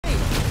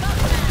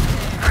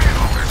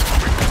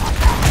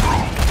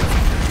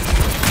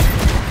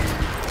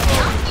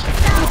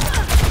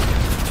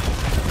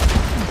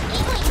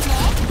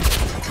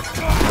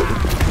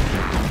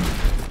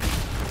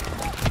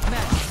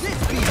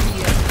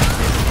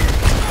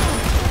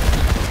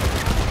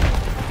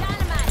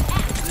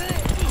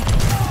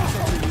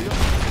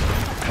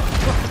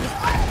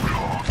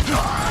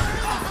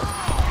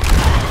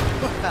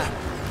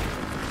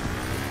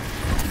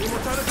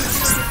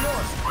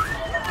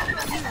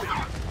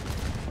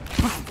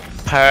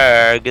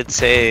Per, good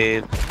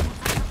save.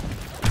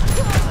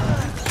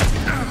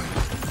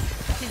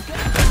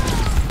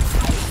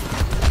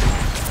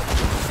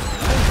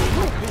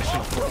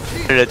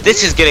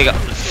 This is getting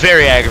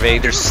very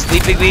aggravating. They're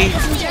sleeping me,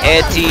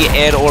 anti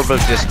and orb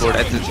of Discord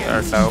at the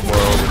now more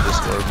orb of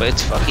Discord, but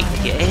it's fucking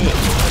gay.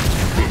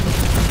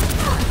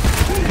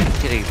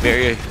 It's getting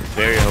very,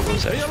 very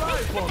homosexual.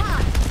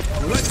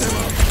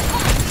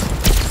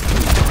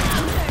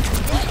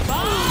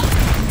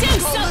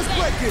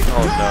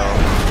 Oh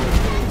no.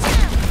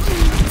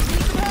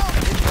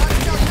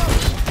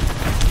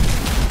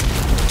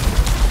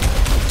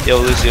 Yo,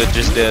 Lucio,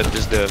 just dead.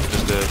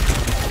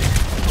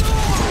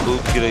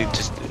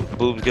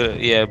 Boob's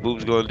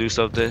gonna do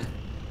something.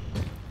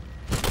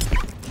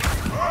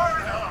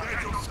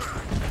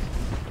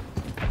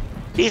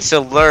 He needs to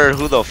learn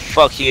who the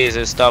fuck he is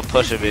and stop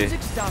pushing me.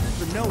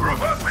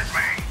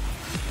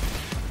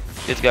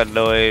 He's got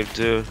no aim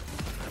too.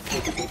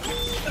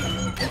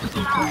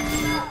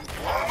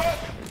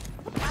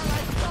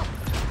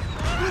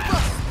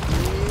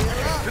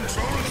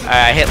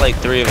 I hit like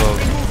 3 of them.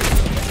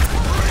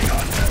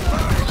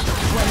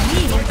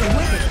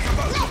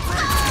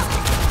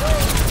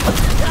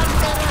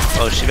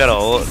 Oh, she got a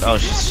ult. Oh,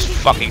 she's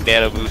fucking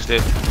nano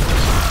boosted.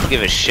 Don't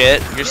give a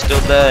shit. You're still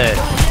dead.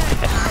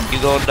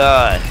 You gonna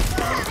die.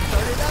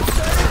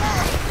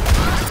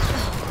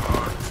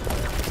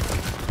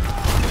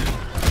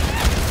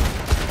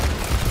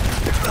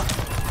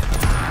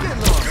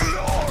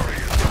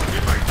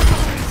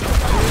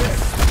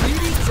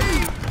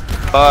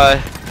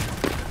 Bye.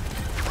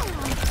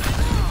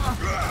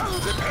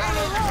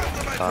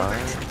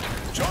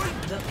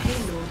 The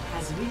payload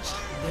has reached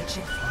the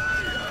checkpoint.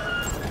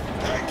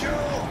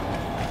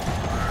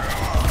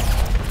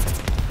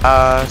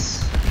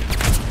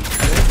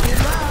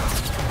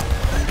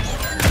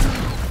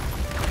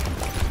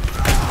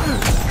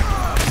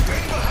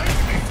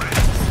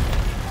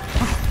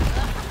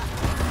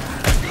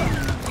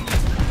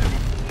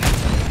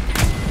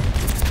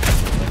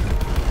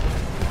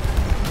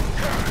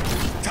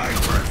 Time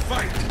for a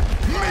fight.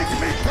 Make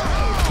me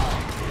proud.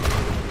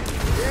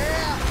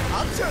 Yeah,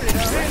 I'll tell you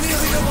that. Stand near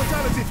the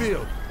immortality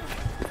field.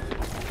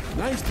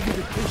 Nice to be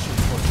the patient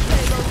for.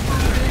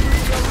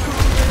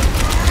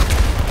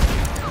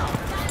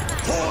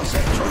 Pause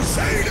it,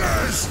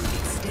 Crusaders!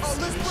 Oh,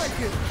 let's break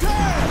it!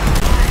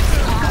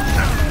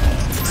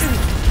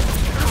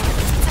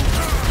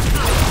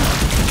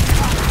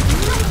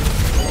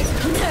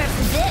 Nerf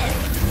this!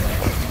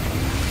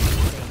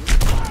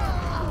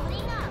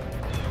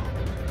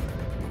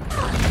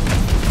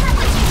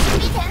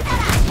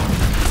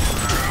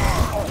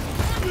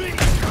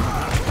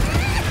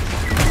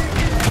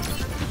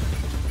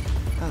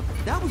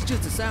 That was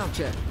just a sound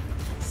check.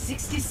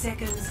 60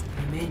 seconds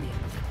remaining.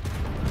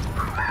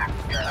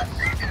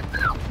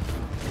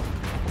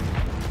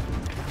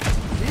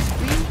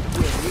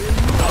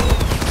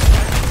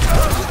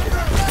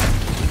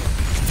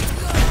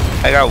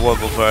 I got one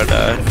before I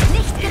die.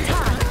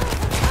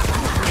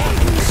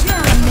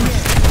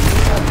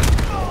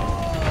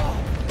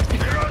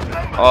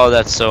 Oh,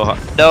 that's so hot.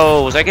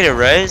 No, was I getting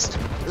raised?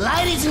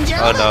 Ladies and Oh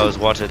gentlemen, no, I was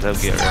watching them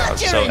get raised. I'm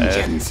so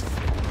engines.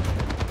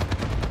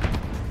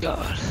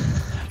 God.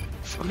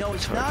 No,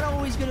 it's not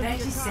always gonna be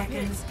 30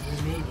 seconds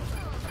remaining.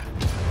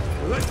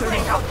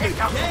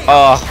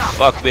 Oh,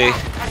 fuck me.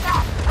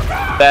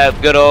 Bad,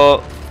 good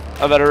ult.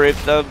 I'm about to rape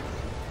them.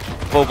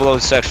 Full blown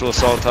sexual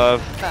assault time.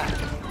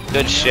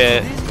 Good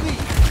shit.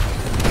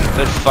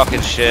 Good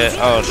fucking shit.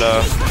 Oh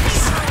no.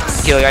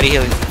 Healing, I need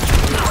healing.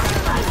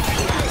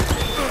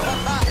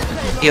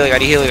 Healing, I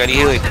need healing, I need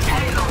healing.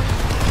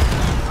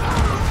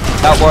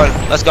 Got one.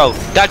 Let's go.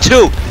 Got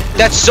 2.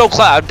 That's so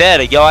close. I'm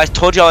dead. Yo, I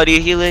told y'all I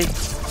need healing.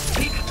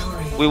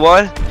 We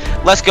won?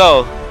 Let's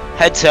go.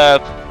 Head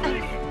tap.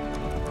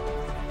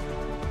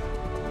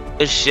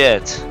 Good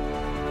shit.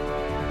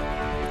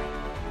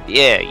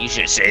 Yeah, you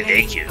should say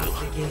thank you.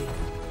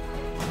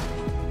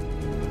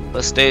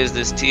 Let's stay as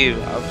this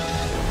team. I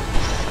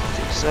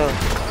think so.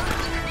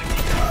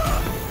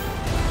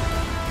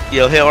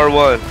 Yo, hit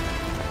R1.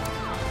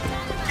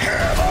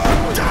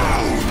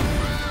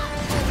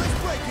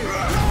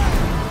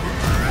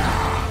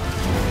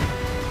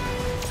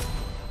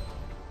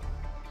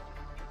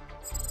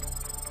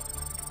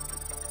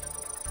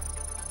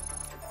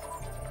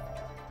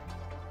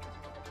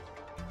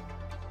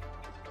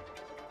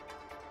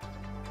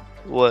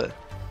 What?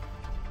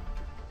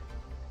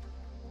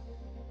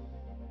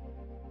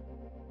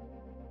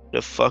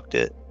 The fucked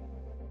it.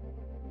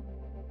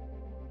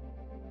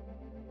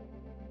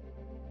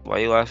 Why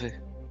you laughing?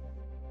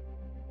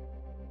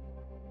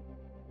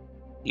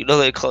 You know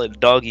they call it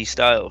doggy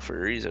style for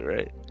a reason,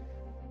 right?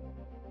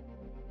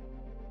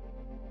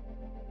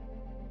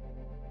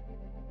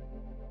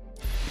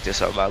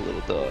 Just on my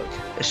little dog.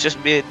 It's just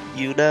me and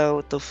you now.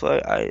 What the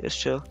fuck? Alright, let's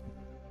chill.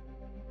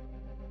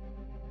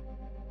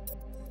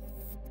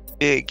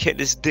 Yeah, can't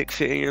this dick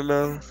fit in your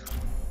mouth?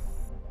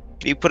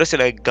 Can you put us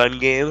in a gun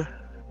game?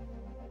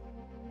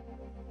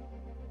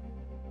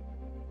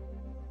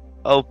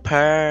 Oh,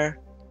 per.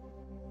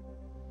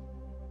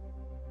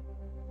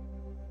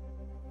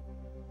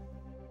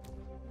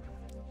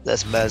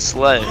 That's mad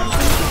slang.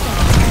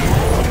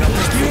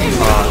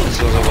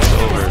 This was almost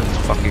over. It's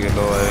fucking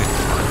annoying.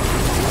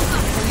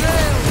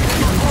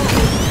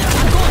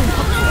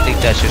 I think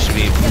that shit should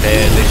be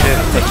banned. They should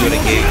put you in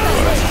a game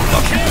for it.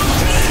 Fuck.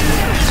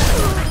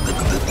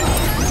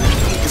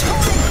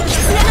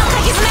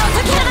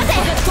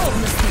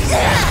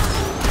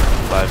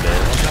 Bye,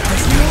 man.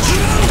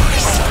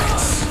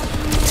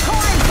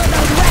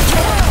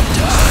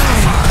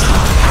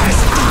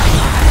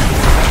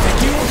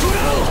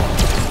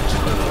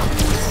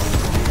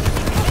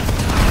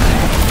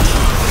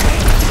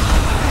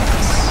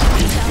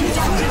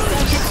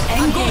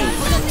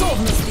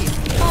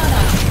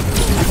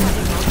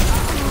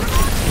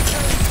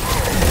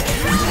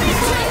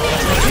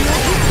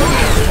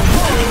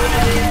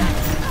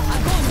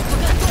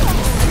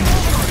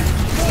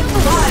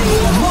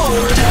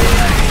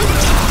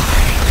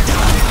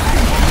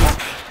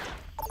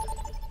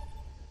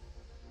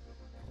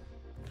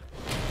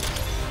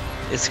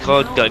 It's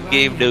called Gun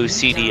Game No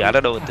CD. I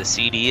don't know what the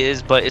CD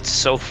is, but it's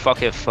so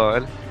fucking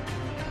fun.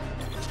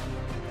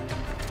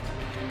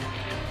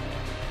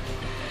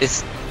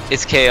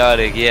 It's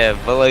chaotic, yeah,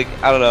 but like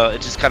I don't know,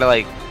 it just kind of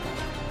like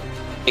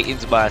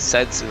heightens my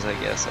senses, I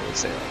guess I would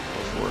say, like,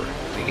 before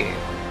the game.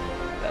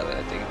 Now that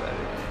I think about it,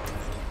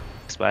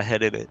 it's my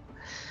head in it.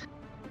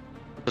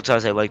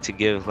 Sometimes I like to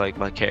give like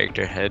my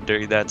character head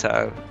during that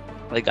time.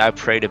 Like I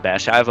pray to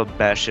Bastion. I have a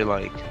Bastion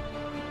like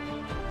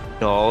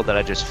doll that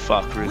I just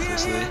fuck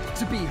ruthlessly.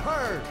 To be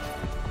heard.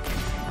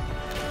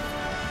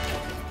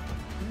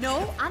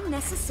 No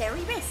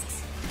unnecessary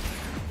risks.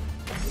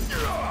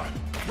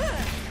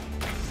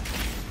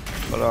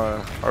 Hold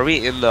on. Are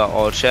we in the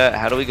all chat?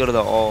 How do we go to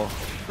the all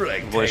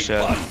voice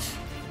chat?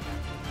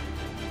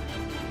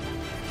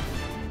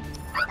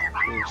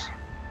 Oops.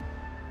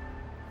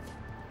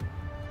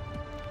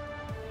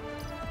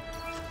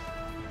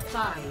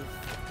 Five,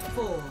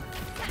 4,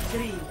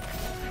 3,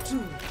 2,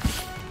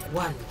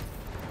 1.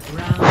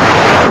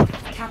 Round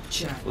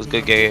capture. What's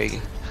good,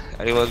 gang?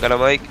 Anyone got a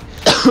mic?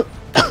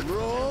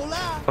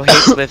 Oh, hey,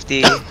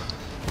 Swifty.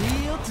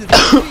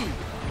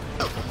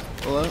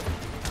 Hello?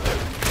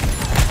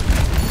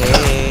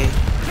 Hey.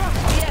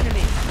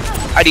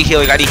 I need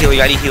healing, I need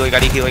healing, I need healing, I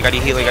need healing, I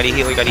need healing, I need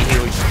healing, I need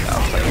healing. Oh,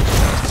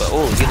 but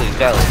oh, healing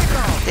valid.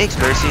 Thanks,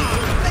 Mercy.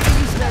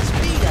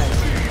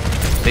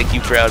 Make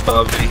you proud,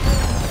 Bobby.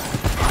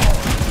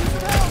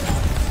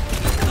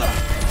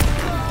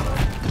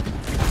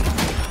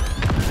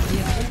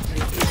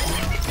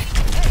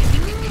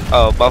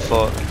 Oh, my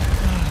fault.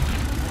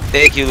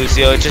 Thank you,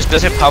 Lucio. It just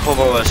doesn't pop up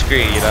on my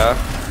screen, you know?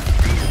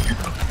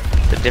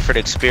 It's a different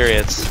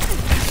experience.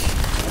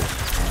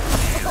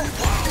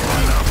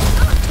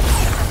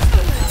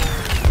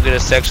 I'm gonna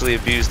sexually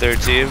abuse their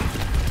team.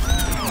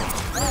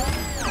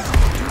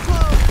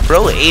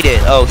 Bro ate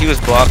it. Oh, he was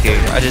blocking.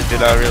 I just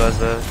did not realize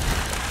that.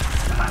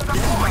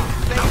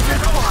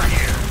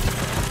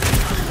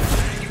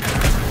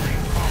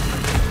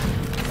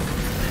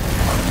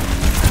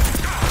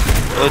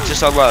 Oh, it's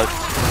just unlocked.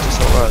 It's just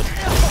unlocked.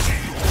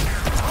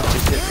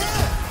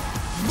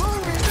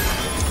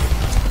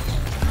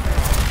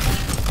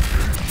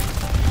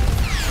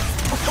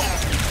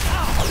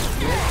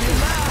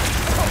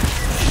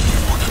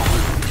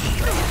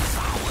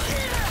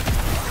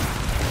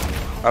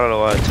 I don't know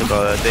why I took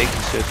all that. Thank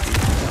you, 50.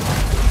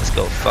 Let's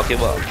go fuck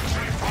him up.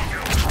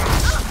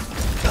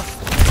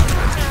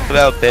 Come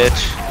out,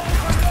 bitch.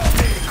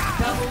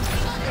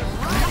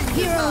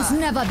 Heroes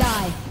never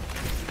die.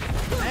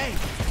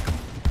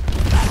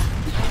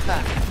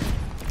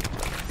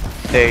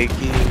 Thank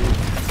you.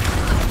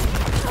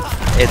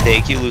 And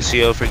thank you,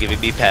 Lucio, for giving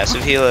me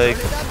passive healing.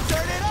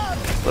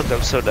 Look,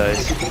 I'm so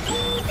nice.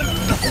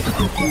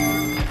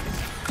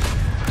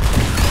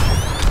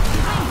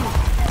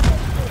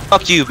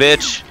 Fuck you,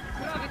 bitch.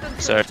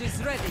 Sorry.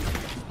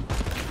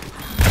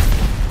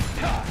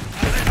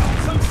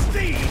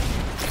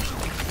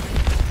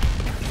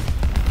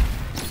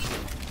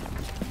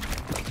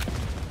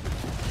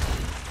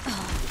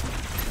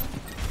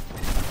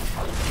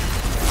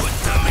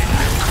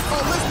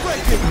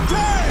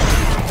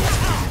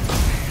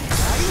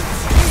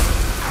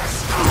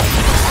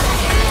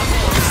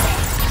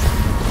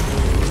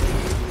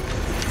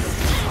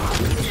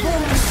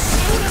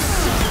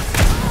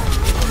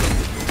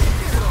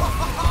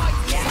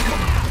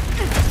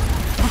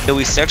 Yeah,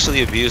 we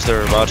sexually abused the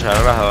Overwatch. I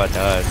don't know how I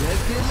died.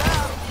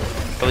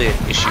 Probably an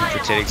issue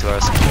pertaining to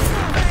us.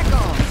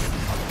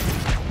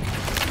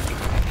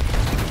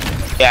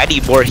 Yeah, I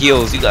need more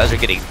heals. You guys are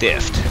getting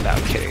diffed. No,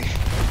 I'm kidding.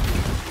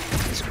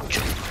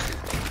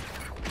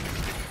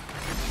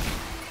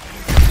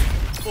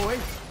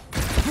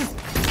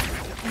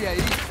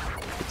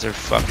 Kids are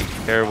fucking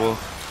terrible.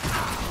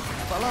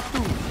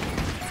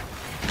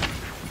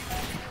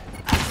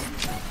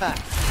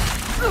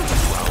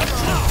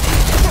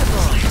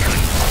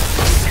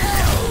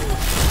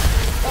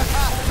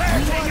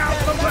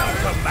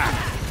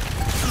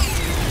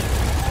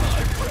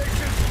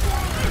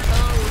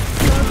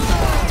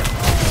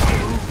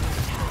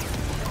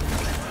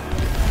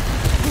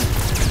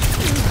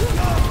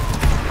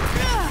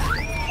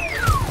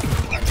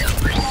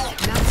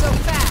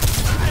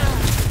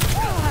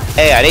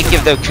 Hey, I didn't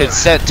give them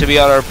consent to be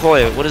on our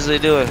point. What is they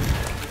doing?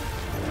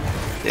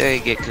 They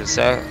didn't get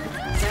consent.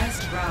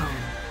 First round,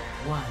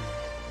 1.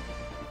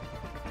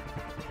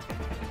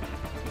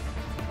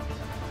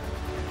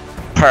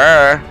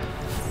 Purr.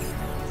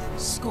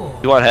 Score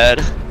You want head?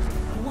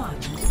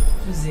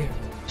 1-0.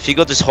 If you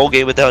go this whole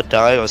game without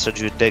dying, I'll send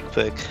you a dick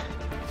pic.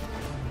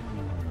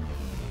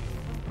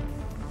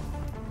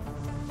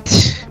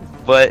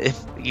 But if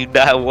you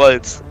die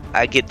once,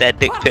 I get that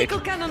dick pic.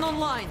 Particle cannon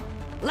online.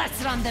 Let's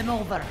run them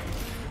over.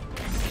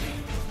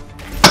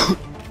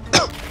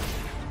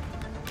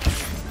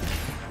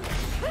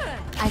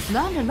 I've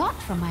learned a lot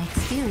from my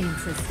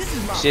experiences.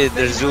 Shit,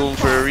 there's Zoom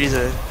for a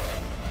reason.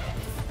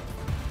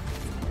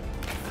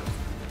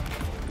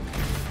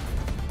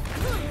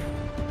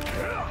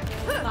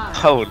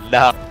 Oh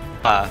no.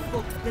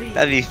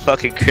 That'd be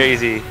fucking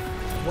crazy.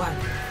 1.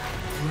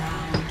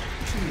 Round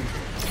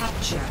 2.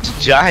 Capture.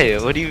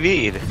 Giant, what do you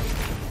mean?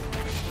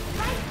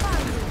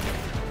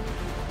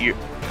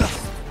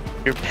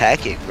 You're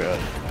packing, bro.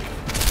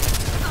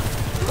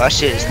 My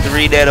shit is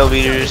 3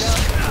 nanometers.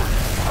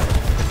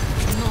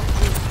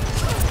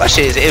 My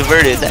shit is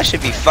inverted. That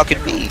should be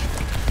fucking me.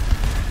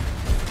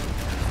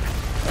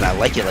 And I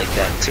like it like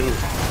that too.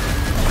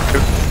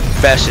 Your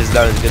bash is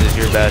not as good as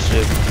your bash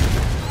is.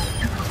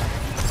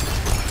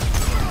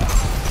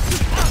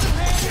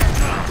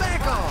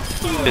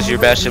 Because your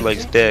bash shit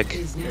likes dick,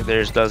 and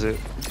theirs doesn't.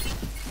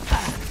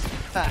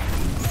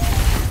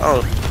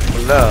 Oh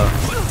no.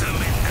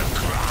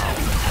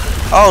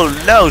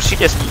 Oh no, she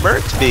just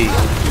murked me.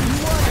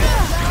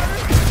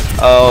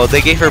 Oh,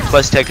 they gave her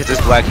 +10 because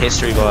it's Black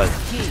History Month.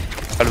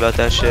 What about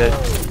that shit?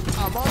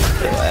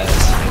 Yes.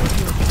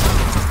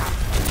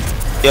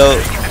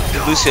 Yo,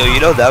 Lucio, you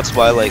know that's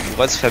why, like,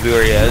 once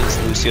February ends,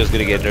 Lucio's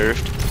gonna get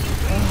nerfed.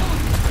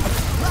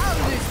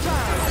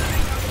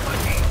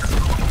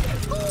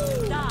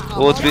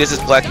 Well, it's because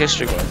it's Black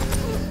History Month.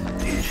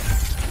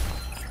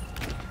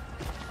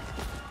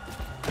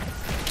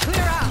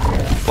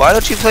 Why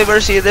don't you play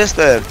Mercy in this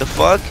then? The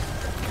fuck?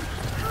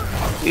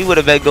 We would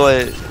have been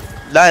going,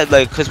 not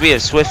like, cause we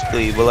had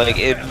Swiftly, but like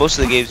in most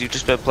of the games you've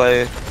just been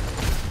playing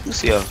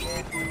Lucio.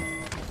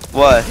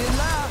 What?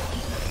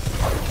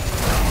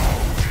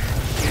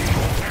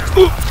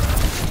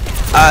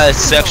 I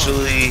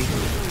sexually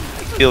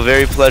feel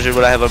very pleasured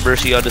when I have a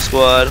Mercy on the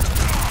squad.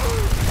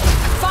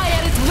 Fire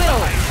at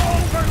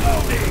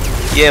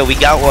will. Yeah, we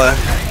got one.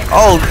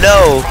 Oh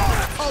no!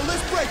 Oh,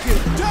 let's break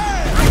it.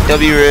 Damn!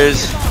 W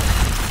Riz.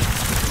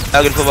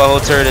 I'm gonna put my whole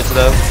turret into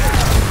them.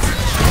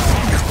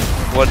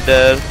 One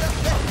dead.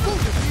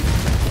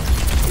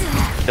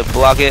 To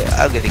block it,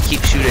 I'm gonna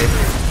keep shooting.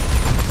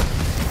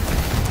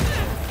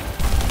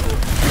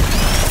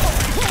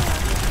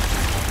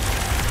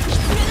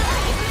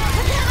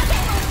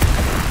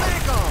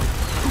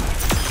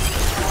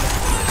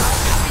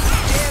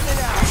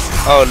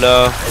 Oh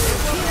no.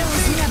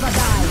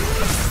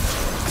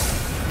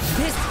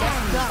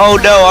 Oh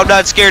no, I'm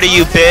not scared of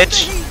you,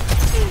 bitch.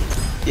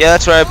 Yeah,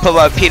 that's right, I put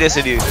my penis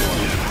in you.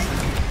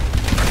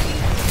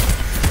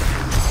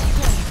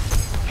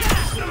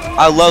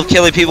 I love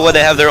killing people when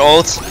they have their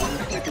ults.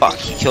 Fuck,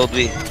 he killed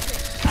me.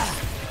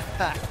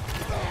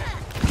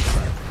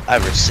 I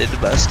rescinded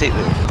my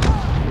statement.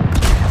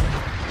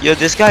 Yo,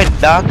 this guy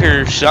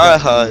Knocker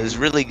Shaha is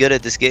really good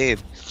at this game.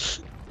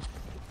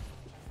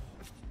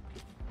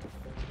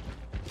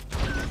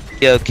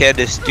 Yo,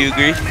 Candace, do you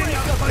agree?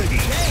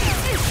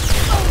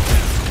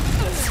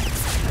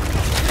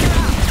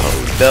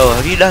 Oh no,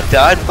 have you not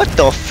died? What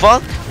the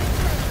fuck?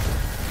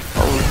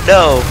 Oh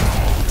no.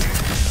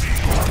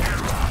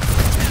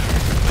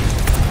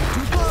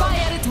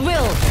 Fire at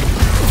will.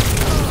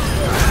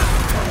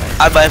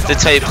 I might have to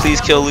type please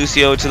kill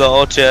Lucio to the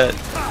alt chat.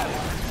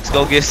 Let's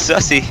go get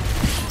sussy.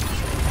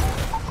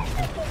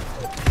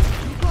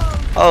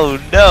 Oh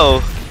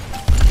no.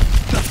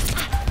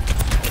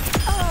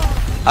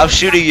 I'm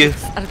shooting you.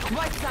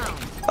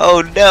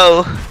 Oh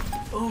no.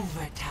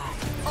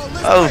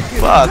 Oh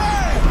fuck.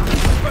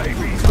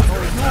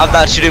 I'm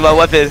not shooting my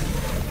weapon.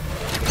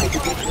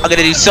 I'm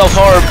gonna do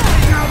self-harm.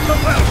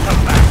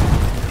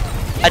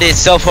 I did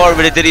self-harm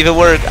but it didn't even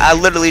work. I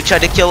literally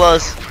tried to kill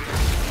us.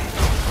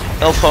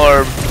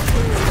 Self-harm.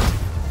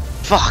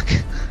 Fuck.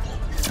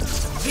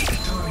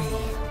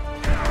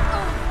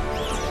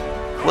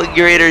 What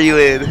grade are you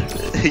in?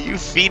 You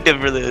feed him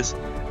for this.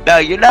 No,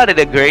 you're not in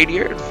a grade.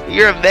 You're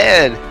a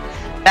man.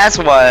 That's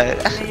why.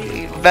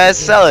 Man,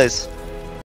 sell us.